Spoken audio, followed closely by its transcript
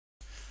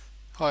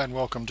Hi and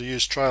welcome to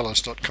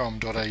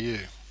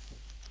usetrailers.com.au.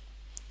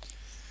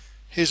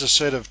 Here's a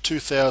set of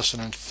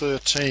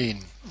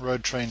 2013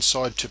 road train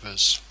side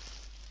tippers.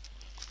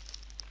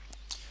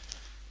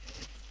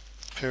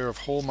 A pair of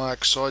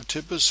Haulmark side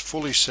tippers,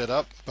 fully set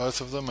up,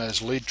 both of them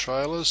as lead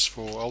trailers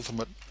for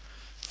ultimate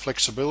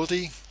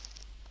flexibility.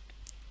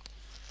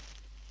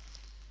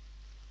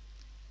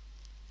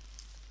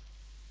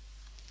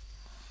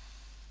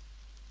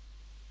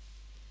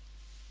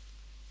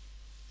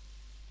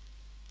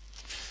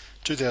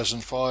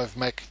 (2005)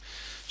 Mack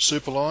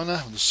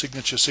Superliner with the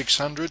Signature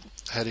 600,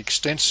 had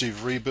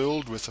extensive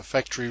rebuild with a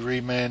factory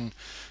reman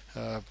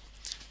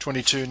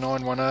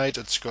 22918.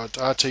 It's got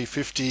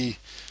RT50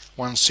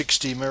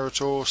 160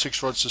 Meritor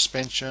 6-rod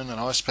suspension and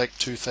IcePack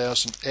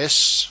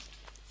 2000S.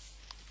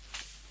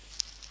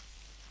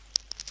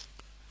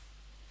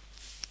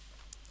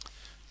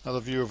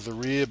 Another view of the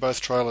rear,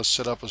 both trailers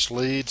set up as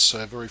leads,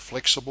 so very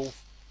flexible.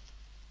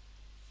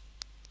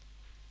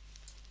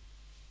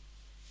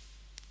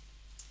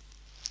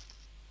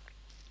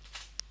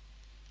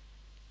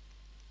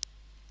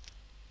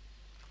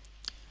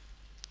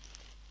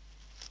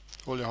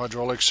 All your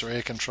hydraulics are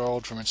air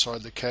controlled from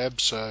inside the cab,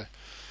 so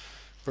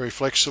very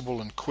flexible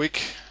and quick,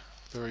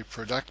 very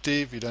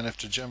productive. You don't have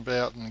to jump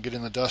out and get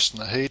in the dust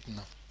and the heat and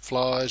the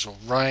flies or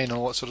rain and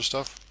all that sort of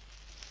stuff.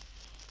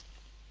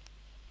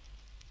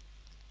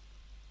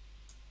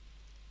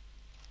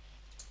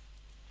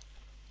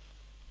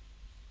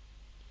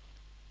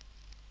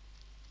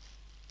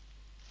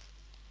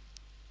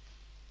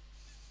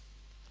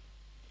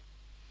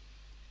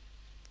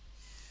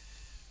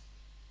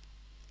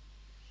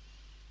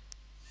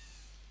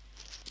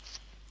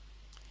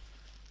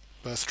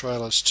 Both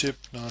trailers tip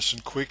nice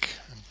and quick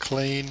and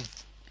clean.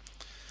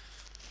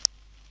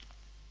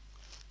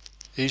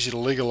 Easy to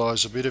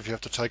legalise a bit if you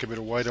have to take a bit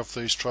of weight off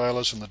these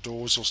trailers, and the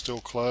doors will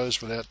still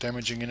close without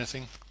damaging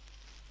anything.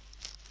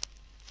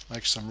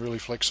 Makes them really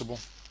flexible.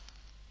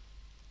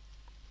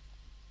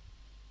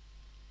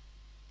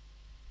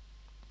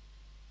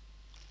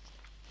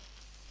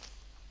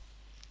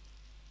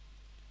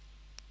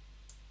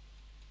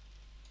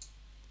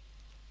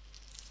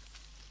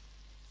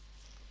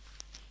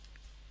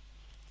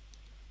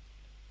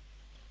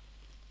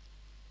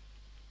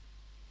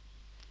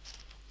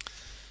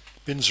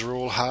 Bins are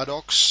all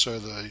hardox, so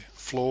the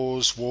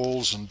floors,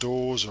 walls and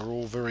doors are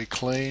all very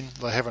clean.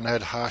 They haven't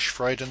had harsh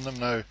freight in them,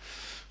 no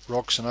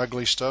rocks and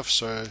ugly stuff,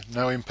 so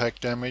no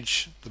impact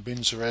damage. The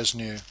bins are as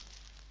new.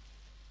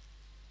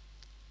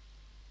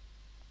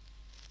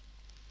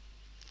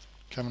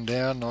 Coming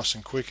down nice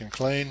and quick and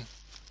clean.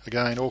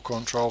 Again, all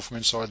control from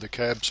inside the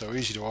cab, so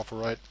easy to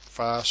operate,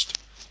 fast.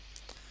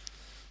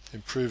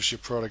 Improves your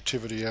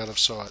productivity out of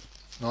sight.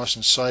 Nice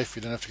and safe,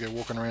 you don't have to go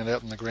walking around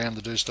out on the ground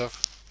to do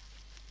stuff.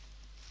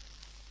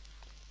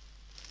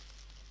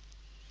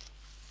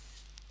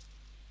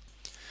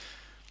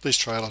 These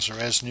trailers are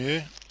as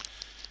new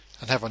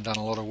and haven't done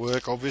a lot of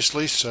work,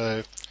 obviously,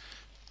 so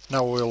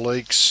no oil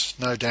leaks,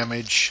 no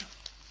damage,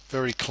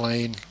 very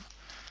clean.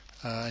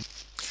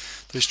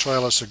 These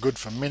trailers are good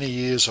for many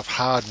years of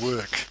hard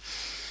work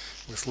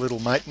with little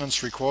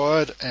maintenance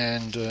required,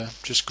 and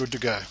just good to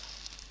go.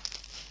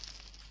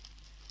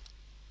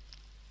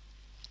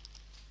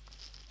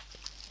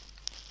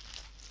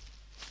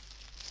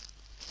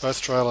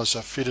 Both trailers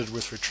are fitted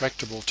with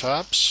retractable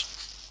tarps.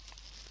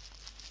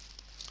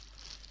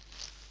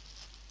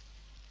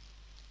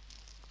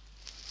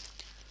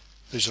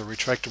 These are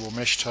retractable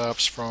mesh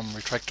tarps from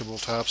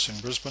Retractable Tarps in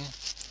Brisbane.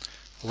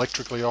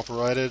 Electrically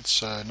operated,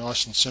 so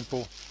nice and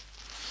simple.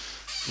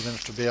 You don't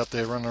have to be out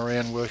there running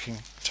around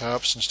working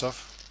tarps and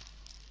stuff.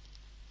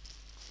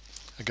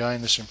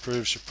 Again, this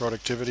improves your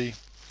productivity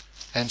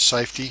and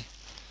safety.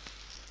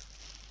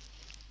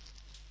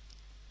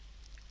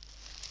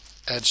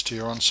 Adds to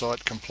your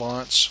on-site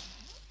compliance.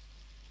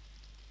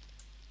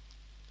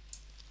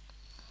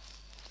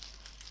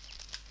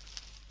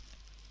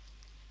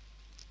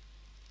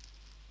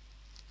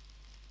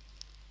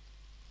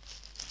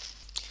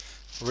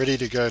 Ready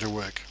to go to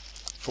work.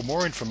 For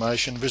more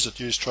information, visit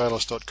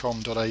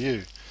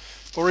usetrailers.com.au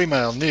or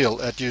email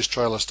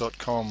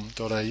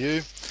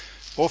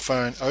neil@usetrailers.com.au or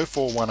phone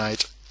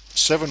 0418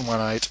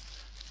 718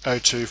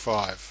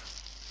 025.